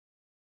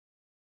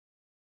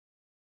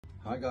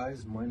Hi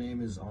guys, my name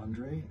is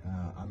Andre.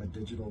 I'm a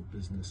digital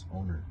business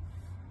owner.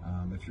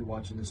 If you're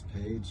watching this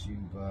page,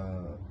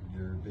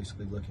 you're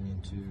basically looking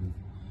into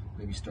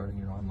maybe starting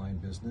your online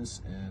business,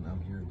 and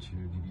I'm here to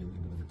give you a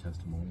little bit of a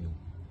testimonial.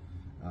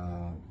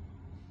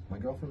 My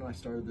girlfriend and I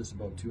started this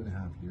about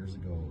 2.5 years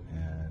ago,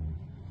 and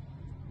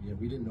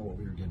we didn't know what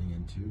we were getting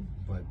into,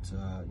 but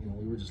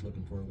we were just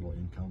looking for a little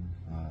income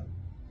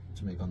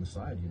to make on the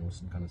side,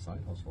 some kind of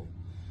side hustle.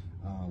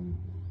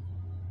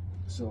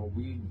 So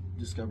we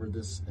discovered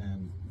this,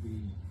 and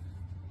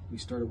we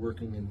started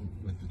working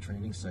with the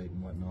training site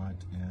and whatnot,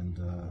 and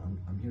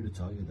I'm here to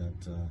tell you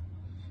that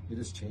it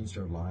has changed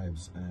our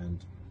lives,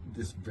 and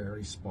this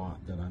very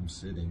spot that I'm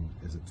sitting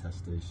is a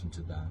attestation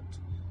to that.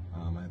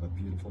 I have a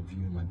beautiful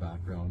view in my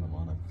background. I'm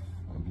on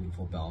a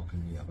beautiful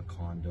balcony of a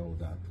condo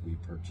that we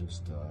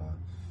purchased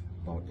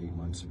about 8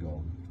 months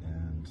ago,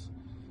 and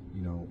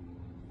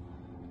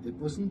it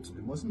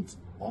wasn't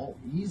all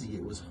easy.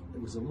 It was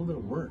a little bit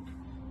of work.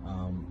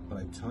 But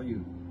I tell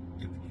you,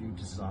 if you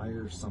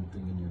desire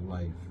something in your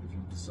life, if you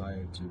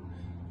desire to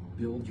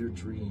build your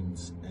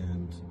dreams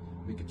and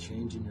make a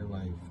change in your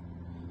life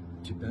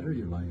to better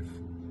your life,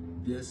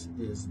 this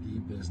is the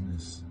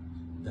business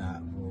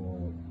that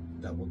will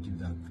do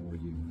that for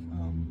you.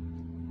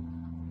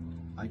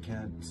 I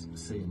can't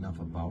say enough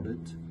about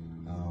it,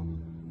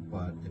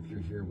 but if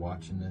you're here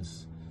watching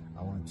this,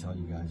 I want to tell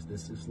you guys,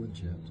 this is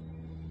legit.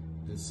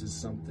 This is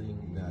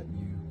something that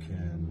you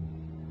can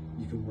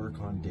work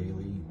on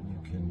daily. You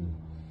can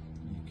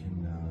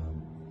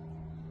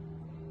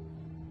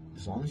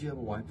as long as you have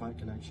a Wi-Fi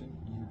connection,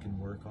 you can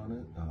work on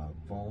it,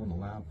 phone, a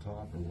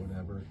laptop, or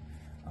whatever.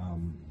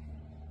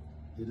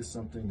 It is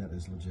something that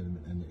is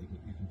legitimate, and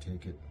you can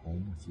take it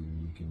home with you.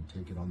 You can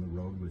take it on the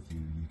road with you.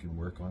 You can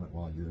work on it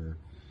while you're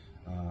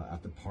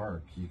at the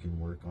park. You can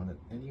work on it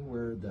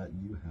anywhere that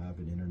you have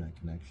an internet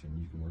connection.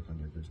 You can work on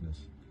your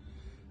business.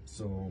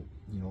 So,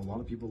 a lot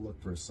of people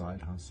look for a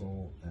side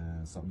hustle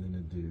and something to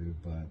do,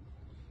 but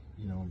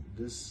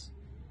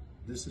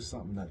this is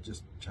something that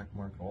just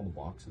checkmarked all the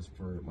boxes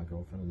for my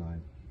girlfriend and I.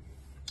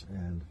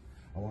 And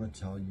I want to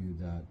tell you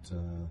that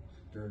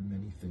there are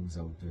many things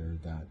out there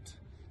that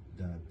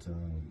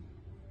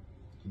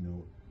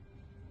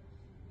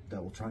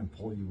will try and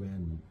pull you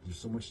in. There's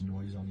so much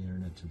noise on the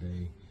internet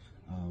today,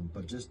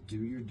 but just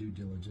do your due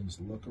diligence.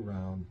 Look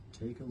around.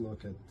 Take a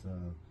look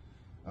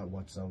at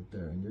what's out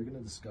there, and you're going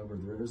to discover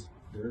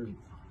there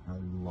are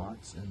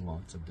lots and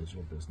lots of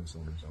digital business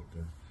owners out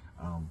there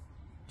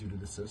due to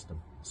the system.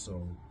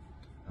 So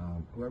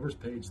whoever's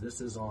page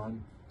this is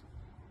on,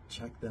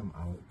 check them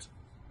out.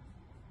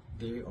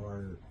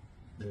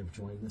 They've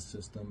joined the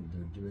system.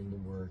 They're doing the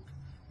work.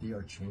 They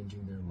are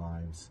changing their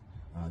lives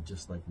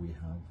just like we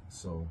have.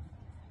 So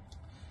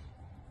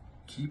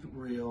keep it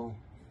real.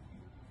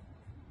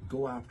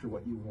 Go after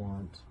what you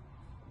want.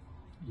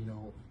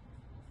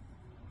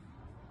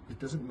 It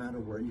doesn't matter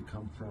where you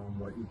come from,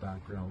 what your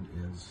background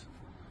is,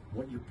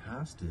 what your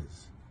past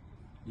is.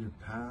 Your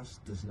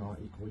past does not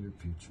equal your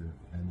future,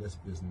 and this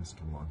business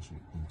can launch you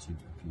into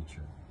the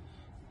future.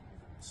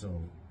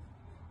 So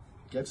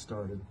get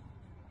started.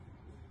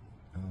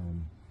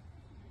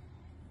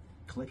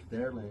 Click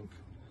their link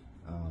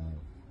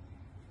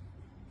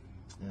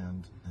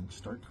and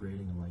start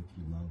creating a life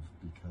you love,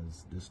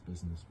 because this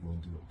business will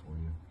do it for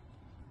you.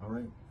 All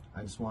right,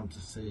 I just wanted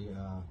to say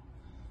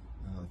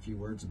a few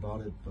words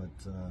about it,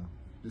 but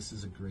this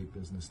is a great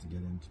business to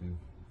get into.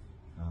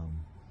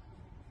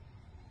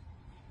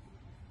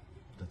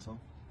 That's all.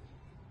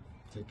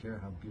 Take care.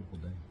 Have a beautiful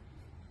day.